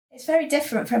It's very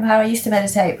different from how I used to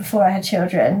meditate before I had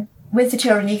children. With the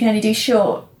children, you can only do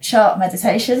short, sharp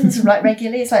meditations like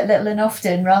regularly. It's like little and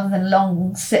often rather than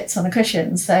long sits on a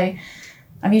cushion. So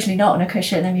I'm usually not on a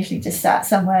cushion. I'm usually just sat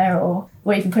somewhere or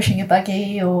even pushing a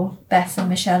buggy, or Beth and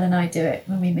Michelle and I do it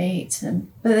when we meet.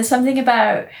 But there's something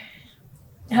about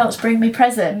it helps bring me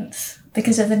present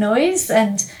because of the noise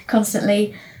and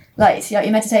constantly, like you're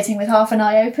meditating with half an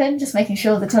eye open, just making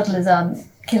sure the toddlers aren't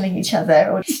killing each other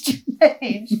or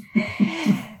strange.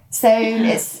 So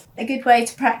it's a good way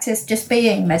to practice just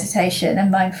being meditation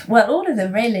and all of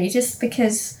them really, just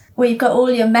because you've got all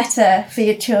your metta for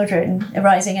your children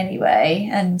arising anyway,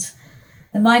 and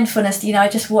the mindfulness, I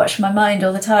just watch my mind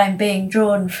all the time being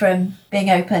drawn from being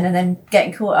open and then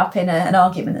getting caught up in an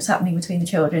argument that's happening between the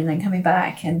children and then coming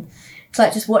back, and it's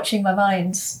like just watching my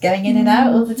mind going in and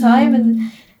out all the time.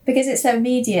 And because it's so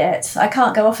immediate, I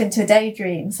can't go off into a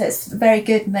daydream, so it's a very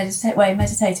good way of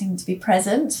meditating, to be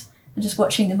present and just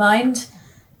watching the mind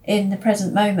in the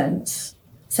present moment.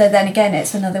 So then again,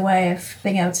 it's another way of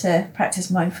being able to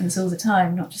practice mindfulness all the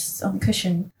time, not just on the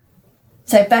cushion.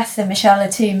 So Beth and Michelle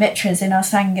are two mitras in our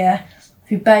Sangha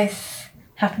who both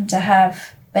happen to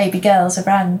have baby girls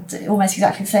around almost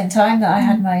exactly the same time that I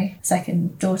had my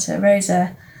second daughter,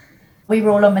 Rosa. We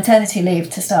were all on maternity leave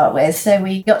to start with, so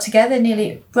we got together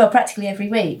practically every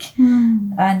week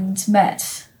and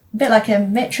met, a bit like a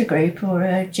mitra group or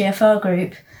a GFR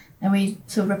group, and we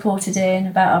sort of reported in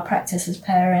about our practice as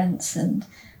parents, and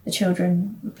the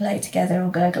children would play together or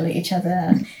gurgle at each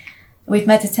other. We'd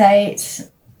meditate.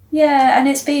 Yeah, and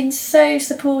it's been so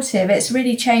supportive. It's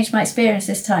really changed my experience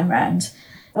this time round.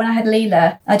 When I had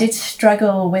Leela, I did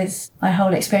struggle with my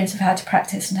whole experience of how to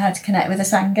practice and how to connect with the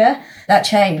Sangha. That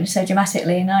changed so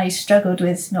dramatically, and I struggled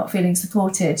with not feeling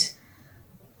supported.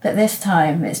 But this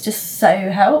time, it's just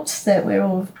so helped that we're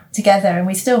all together, and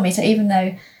we still meet, even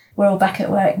though we're all back at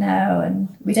work now,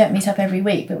 and we don't meet up every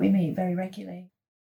week, but we meet very regularly.